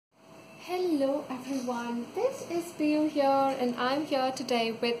Hello everyone, this is Piyu here and I'm here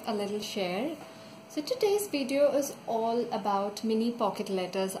today with a little share. So today's video is all about mini pocket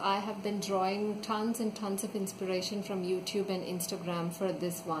letters. I have been drawing tons and tons of inspiration from YouTube and Instagram for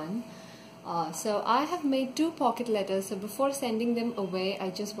this one. So I have made 2 pocket letters. So before sending them away,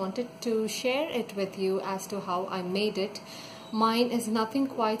 I just wanted to share it with you as to how I made it. Mine is nothing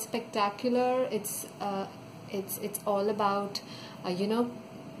quite spectacular. It's all about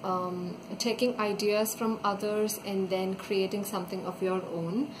taking ideas from others and then creating something of your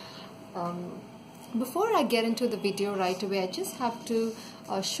own. Before I get into the video right away, I just have to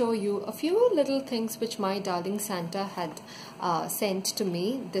show you a few little things which my darling Santa had sent to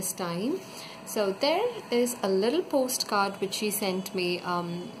me this time. So there is a little postcard which she sent me,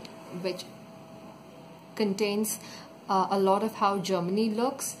 which contains a lot of how Germany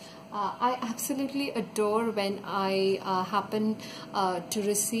looks. I absolutely adore when I happen to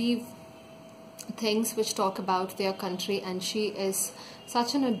receive things which talk about their country, and she is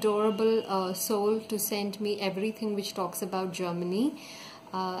such an adorable soul to send me everything which talks about Germany.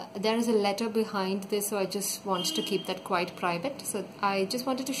 There is a letter behind this, so I just want to keep that quite private. So I just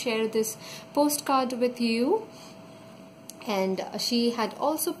wanted to share this postcard with you. And she had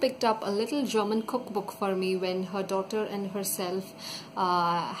also picked up a little German cookbook for me when her daughter and herself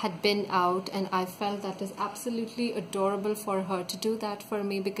had been out, and I felt that is absolutely adorable for her to do that for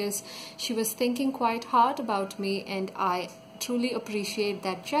me, because she was thinking quite hard about me, and I truly appreciate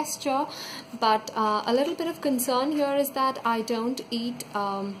that gesture. But a little bit of concern here is that I don't eat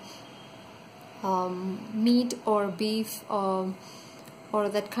meat or beef or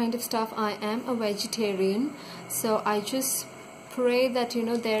that kind of stuff. I am a vegetarian, so I just pray that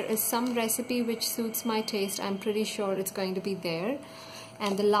there is some recipe which suits my taste. I'm pretty sure it's going to be there.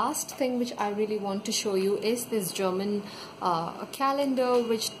 And the last thing which I really want to show you is this German calendar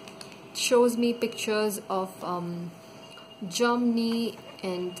which shows me pictures of Germany,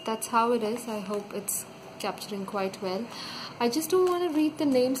 and that's how it is. I hope it's capturing quite well. I just don't want to read the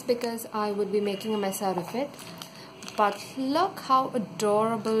names because I would be making a mess out of it. But look how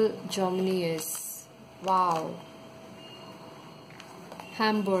adorable Germany is. Wow.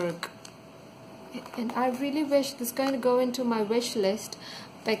 Hamburg. And I really wish this is going to go into my wish list,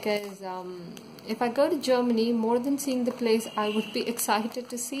 because if I go to Germany, more than seeing the place, I would be excited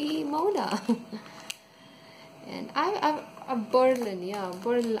to see Mona. And Berlin, yeah,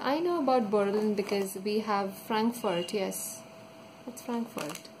 Berlin. I know about Berlin because we have Frankfurt. Yes, that's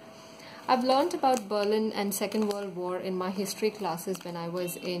Frankfurt. I've learned about Berlin and Second World War in my history classes when I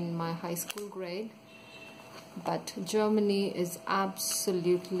was in my high school grade. But Germany is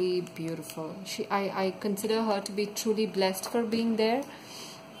absolutely beautiful. I consider her to be truly blessed for being there.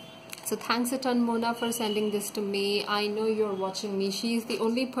 So thanks a ton, Mona, for sending this to me. I know you're watching me. She's the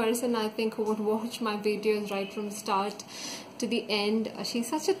only person I think who would watch my videos right from start to the end. She's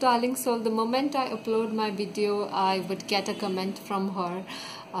such a darling soul. The moment I upload my video, I would get a comment from her,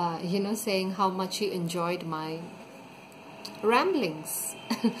 saying how much she enjoyed my ramblings.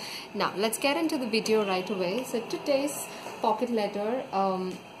 Now let's get into the video right away. So today's pocket letter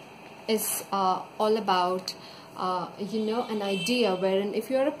is all about an idea wherein if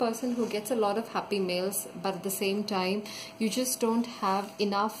you're a person who gets a lot of happy mails, but at the same time you just don't have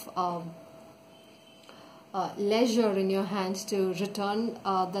enough leisure in your hands to return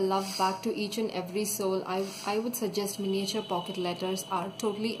the love back to each and every soul, I would suggest miniature pocket letters are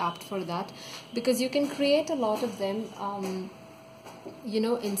totally apt for that, because you can create a lot of them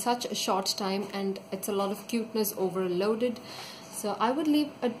in such a short time, and it's a lot of cuteness overloaded. So I would leave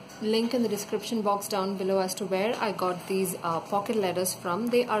a link in the description box down below as to where I got these pocket letters from.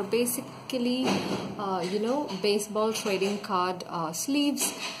 They are basically baseball trading card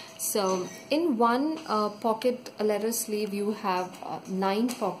sleeves. So in one pocket letter sleeve you have 9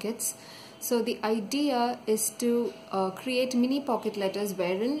 pockets. So the idea is to create mini pocket letters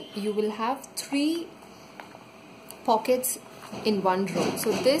wherein you will have 3 pockets in one row.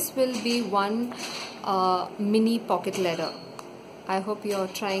 So this will be one mini pocket letter. I hope you're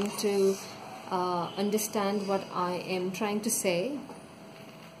trying to understand what I am trying to say.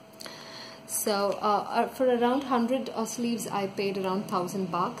 So for around 100 sleeves I paid around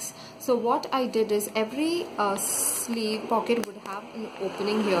 $1,000. So what I did is every sleeve pocket would have an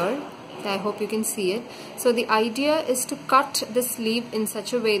opening here. I hope you can see it. So the idea is to cut the sleeve in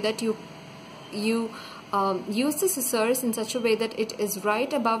such a way that you use the scissors in such a way that it is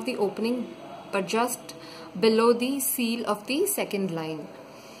right above the opening but just below the seal of the second line.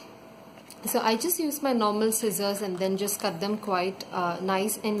 So I just use my normal scissors and then just cut them quite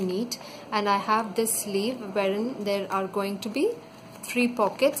nice and neat, and I have this sleeve wherein there are going to be 3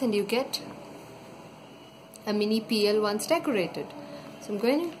 pockets and you get a mini PL once decorated. So I'm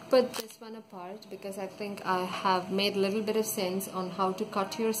going to put this one apart because I think I have made a little bit of sense on how to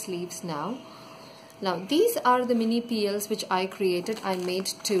cut your sleeves now. Now these are the mini PLs which I created. I made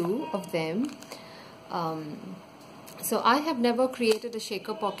 2 of them. So I have never created a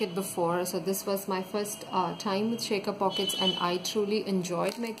shaker pocket before, so this was my first time with shaker pockets, and I truly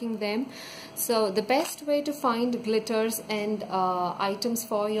enjoyed making them. So the best way to find glitters and items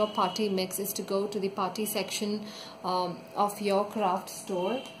for your party mix is to go to the party section of your craft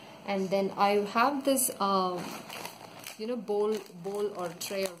store, and then I have this bowl or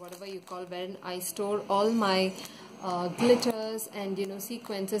tray or whatever you call, wherein I store all my glitters and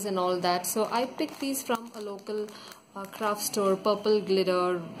sequences and all that. So I picked these from a local craft store. Purple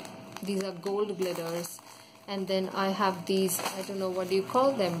glitter, these are gold glitters, and then I have these, I don't know what do you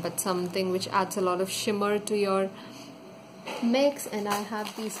call them, but something which adds a lot of shimmer to your mix. And I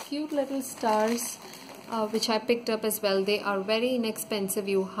have these cute little stars which I picked up as well. They are very inexpensive.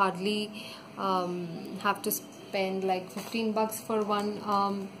 You hardly have to spend like 15 bucks for one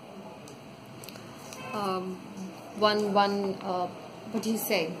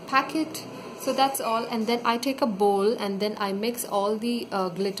packet. So that's all. And then I take a bowl and then I mix all the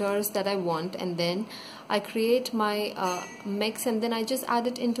glitters that I want, and then I create my mix, and then I just add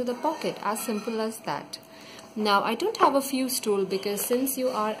it into the pocket. As simple as that. Now I don't have a fuse tool because since you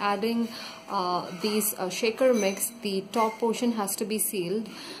are adding these shaker mix, the top portion has to be sealed,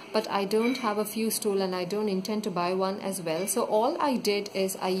 but I don't have a fuse tool and I don't intend to buy one as well. So all I did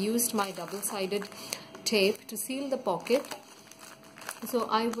is I used my double-sided tape to seal the pocket. So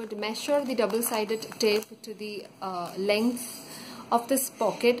I would measure the double-sided tape to the length of this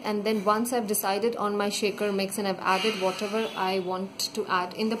pocket, and then once I've decided on my shaker mix and I've added whatever I want to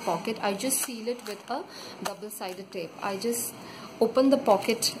add in the pocket, I just seal it with a double-sided tape. I just open the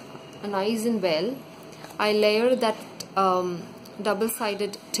pocket nice and well. I layer that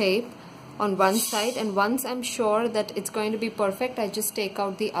double-sided tape on one side, and once I'm sure that it's going to be perfect, I just take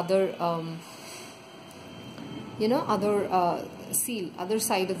out the other other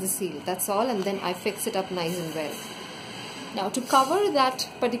side of the seal. That's all, and then I fix it up nice and well. Now to cover that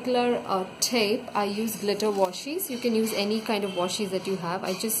particular tape, I use glitter washies. You can use any kind of washies that you have.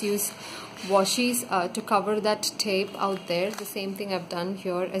 I just use washies to cover that tape out there. The same thing I've done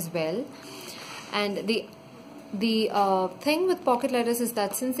here as well. And the thing with pocket letters is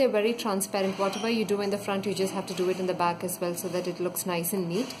that since they're very transparent, whatever you do in the front, you just have to do it in the back as well, so that it looks nice and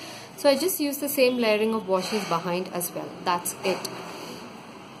neat. So I just use the same layering of washies behind as well. That's it.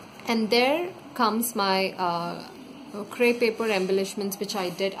 And there comes my crepe paper embellishments which I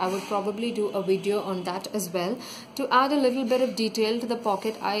did. I would probably do a video on that as well to add a little bit of detail to the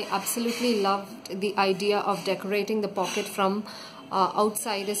pocket. I absolutely loved the idea of decorating the pocket from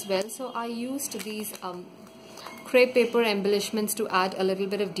outside as well. So I used these crepe paper embellishments to add a little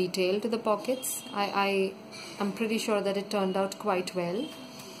bit of detail to the pockets. I'm pretty sure that it turned out quite well.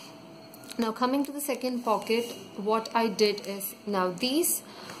 Now coming to the second pocket, what I did is, now these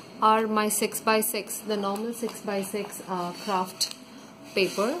are my 6x6, the normal 6x6 craft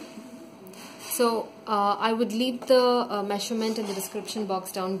paper. So I would leave the measurement in the description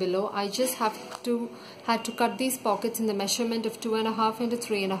box down below. I just had to cut these pockets in the measurement of 2.5 into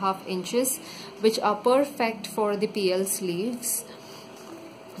 3.5 inches, which are perfect for the PL sleeves.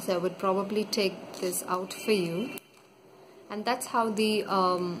 So I would probably take this out for you, and that's how the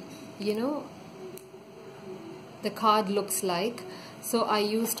the card looks like. So I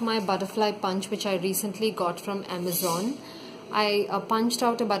used my butterfly punch which I recently got from Amazon. I punched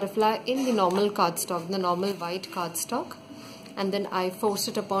out a butterfly in the normal cardstock, the normal white cardstock, and then I forced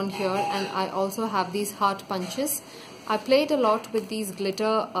it upon here. And I also have these heart punches. I played a lot with these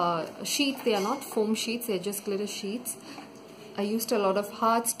glitter sheets. They are not foam sheets, they are just glitter sheets. I used a lot of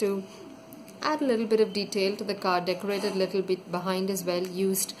hearts to add a little bit of detail to the card, decorated a little bit behind as well,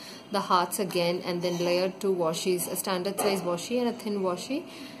 used the hearts again, and then layered 2 washies, a standard size washi and a thin washi.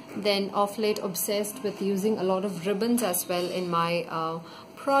 Then of late obsessed with using a lot of ribbons as well in my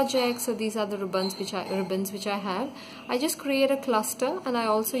project. So these are the ribbons which I have. I just create a cluster, and I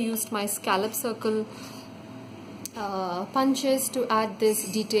also used my scallop circle punches to add this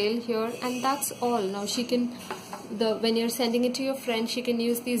detail here, and that's all. Now she can, when you're sending it to your friend, she can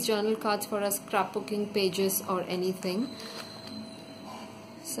use these journal cards for a scrapbooking pages or anything.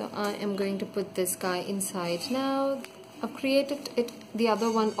 So I am going to put this guy inside now. I've created the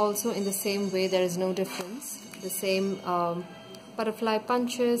other one also in the same way. There is no difference. The same butterfly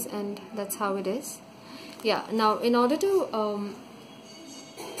punches, and that's how it is. Yeah. Now in order to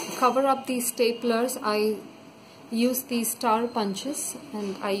cover up these staplers, I use these star punches,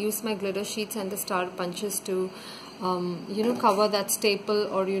 and I use my glitter sheets and the star punches to cover that staple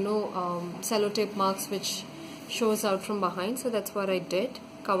or sellotape marks which shows out from behind. So that's what I did,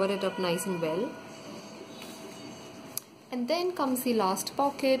 cover it up nice and well. And then comes the last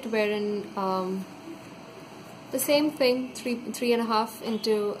pocket, wherein the same thing, 3.5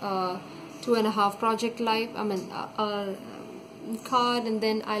 into 2.5 project life, card, and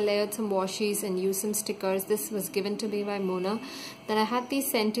then I layered some washies and used some stickers. This was given to me by Mona. Then I had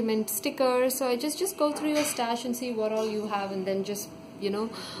these sentiment stickers, so I just go through your stash and see what all you have, and then just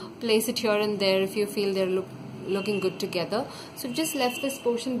place it here and there if you feel they're looking good together. So just left this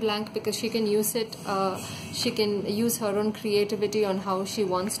portion blank because she can use it, she can use her own creativity on how she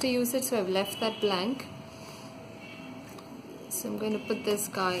wants to use it, so I've left that blank. So I'm going to put this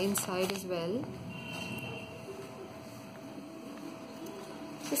guy inside as well.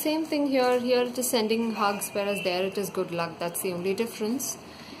 The same thing here it is sending hugs, whereas there it is good luck. That's the only difference.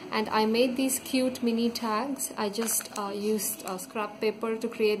 And I made these cute mini tags. I just used scrap paper to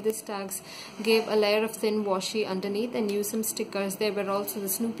create these tags, gave a layer of thin washi underneath, and used some stickers. They were also, the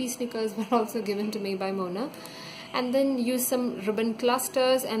Snoopy stickers were also given to me by Mona. And then used some ribbon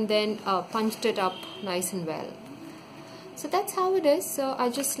clusters and then punched it up nice and well. So that's how it is. So I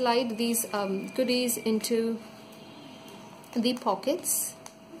just slide these goodies into the pockets.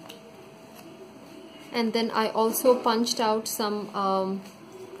 And then I also punched out some a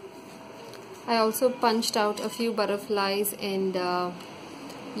few butterflies and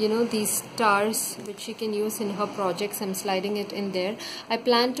these stars which she can use in her projects. I'm sliding it in there. I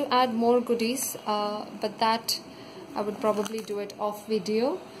plan to add more goodies, but that I would probably do it off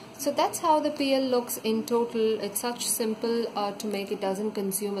video. So that's how the PL looks in total. It's such simple to make. It doesn't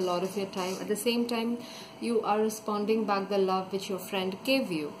consume a lot of your time. At the same time, you are responding back the love which your friend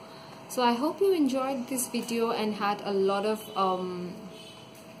gave you. So I hope you enjoyed this video and had a lot of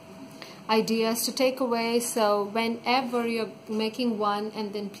ideas to take away. So whenever you're making one,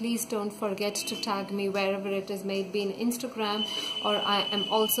 and then please don't forget to tag me wherever it is made, be in Instagram, or I am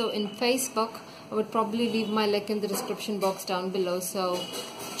also in Facebook. I would probably leave my link in the description box down below. So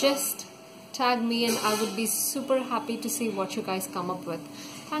just tag me and I would be super happy to see what you guys come up with.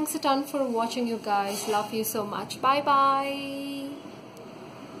 Thanks a ton for watching, you guys. Love you so much. Bye bye.